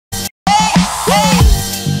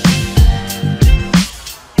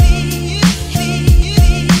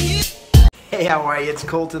how are you? It's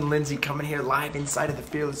Colton, Lindsay coming here live inside of the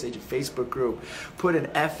Fearless Agent Facebook group. Put an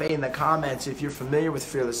FA in the comments if you're familiar with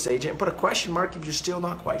Fearless Agent, and put a question mark if you're still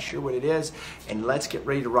not quite sure what it is, and let's get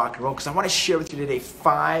ready to rock and roll, because I want to share with you today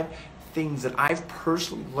 5 things that I've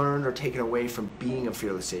personally learned or taken away from being a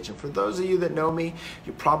fearless agent. For those of you that know me,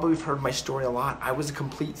 you probably have heard my story a lot. I was a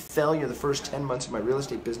complete failure the first 10 months of my real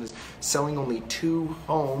estate business, selling only 2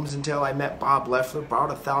 homes until I met Bob Leffler,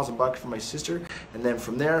 borrowed $1,000 from my sister, and then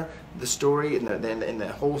from there, the story and the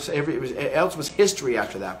whole else was history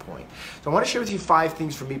after that point. So I want to share with you 5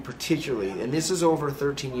 things for me particularly, and this is over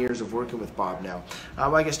 13 years of working with Bob now.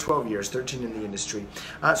 Well, I guess 12 years, 13 in the industry.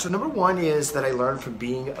 So number 1 is that I learned from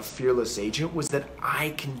being a fearless agent was that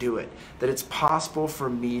I can do it, that it's possible for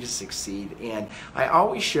me to succeed. And I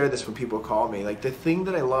always share this when people call me. Like, the thing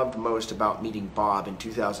that I loved most about meeting Bob in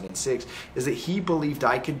 2006 is that he believed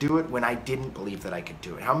I could do it when I didn't believe that I could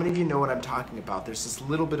do it. How many of you know what I'm talking about? There's this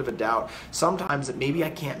little bit of a doubt sometimes that maybe I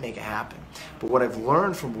can't make it happen. But what I've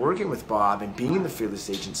learned from working with Bob and being in the Fearless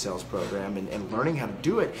Agent Sales Program and learning how to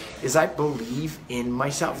do it is I believe in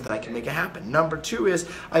myself that I can make it happen. Number 2 is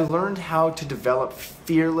I learned how to develop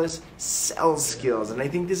fearless sales skills. And I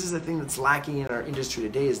think this is the thing that's lacking in our industry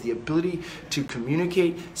today, is the ability to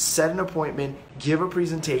communicate, set an appointment, give a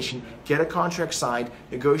presentation, get a contract signed,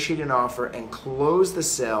 negotiate an offer, and close the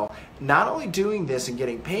sale. Not only doing this and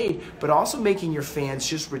getting paid, but also making your fans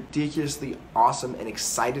just ridiculously awesome and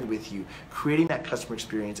excited with you, creating that customer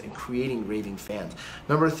experience and creating raving fans.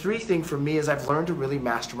 Number 3 thing for me is I've learned to really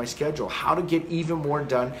master my schedule, how to get even more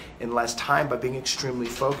done in less time by being extremely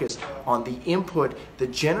focused on the input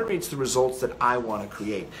that generates the results that I want to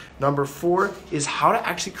create. Number 4 is how to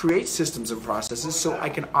actually create systems and processes so I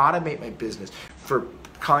can automate my business for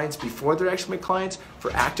clients before they're actually my clients,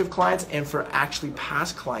 for active clients, and for actually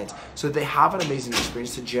past clients, so that they have an amazing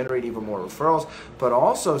experience to generate even more referrals, but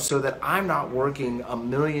also so that I'm not working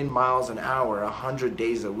 1,000,000 miles an hour, 100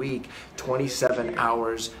 days a week, 27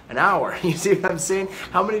 hours an hour. You see what I'm saying?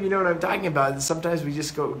 How many of you know what I'm talking about? And sometimes we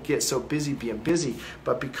just get so busy being busy,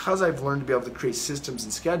 but because I've learned to be able to create systems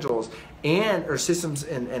and schedules or systems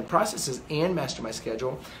and processes and master my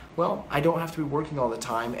schedule, well, I don't have to be working all the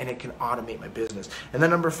time, and it can automate my business. And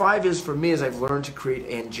then number 5 is, for me, is I've learned to create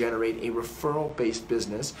and generate a referral-based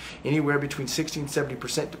business, anywhere between 60 and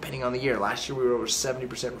 70% depending on the year. Last year we were over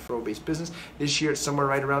 70% referral-based business. This year it's somewhere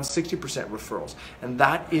right around 60% referrals. And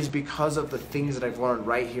that is because of the things that I've learned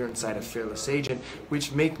right here inside of Fearless Agent,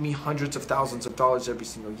 which make me hundreds of thousands of dollars every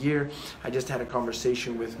single year. I just had a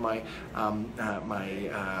conversation with my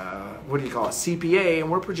CPA,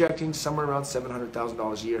 and we're projecting somewhere around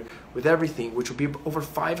 $700,000 a year with everything, which will be over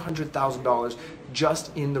 $500,000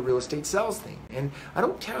 just in the real estate sales thing. And I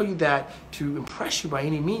don't tell you that to impress you by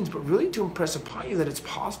any means, but really to impress upon you that it's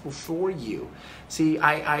possible for you. See,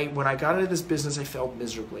 when I got into this business, I failed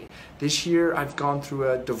miserably. This year, I've gone through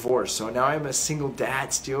a divorce, so now I'm a single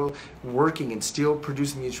dad, still working and still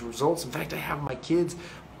producing these results. In fact, I have my kids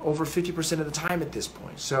over 50% of the time at this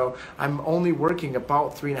point. So I'm only working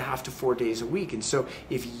about 3.5 to 4 days a week. And so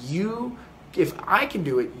if I can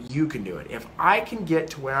do it, you can do it. If I can get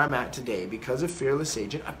to where I'm at today because of Fearless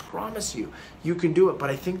Agent, I promise you, you can do it. But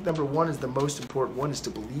I think number 1 is the most important one, is to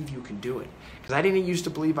believe you can do it. Because I didn't used to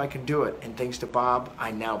believe I could do it. And thanks to Bob,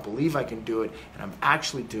 I now believe I can do it, and I'm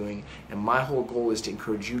actually doing it. And my whole goal is to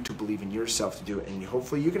encourage you to believe in yourself to do it. And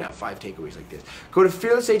hopefully you can have 5 takeaways like this. Go to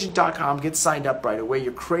fearlessagent.com, get signed up right away.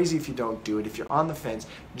 You're crazy if you don't do it. If you're on the fence,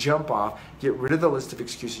 jump off. Get rid of the list of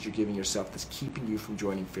excuses you're giving yourself that's keeping you from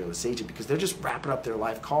joining Fearless Agent, because they're just wrapping up their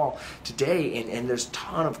live call today, and there's a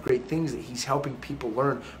ton of great things that he's helping people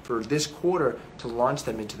learn for this quarter to launch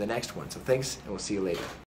them into the next one. So thanks, and we'll see you later.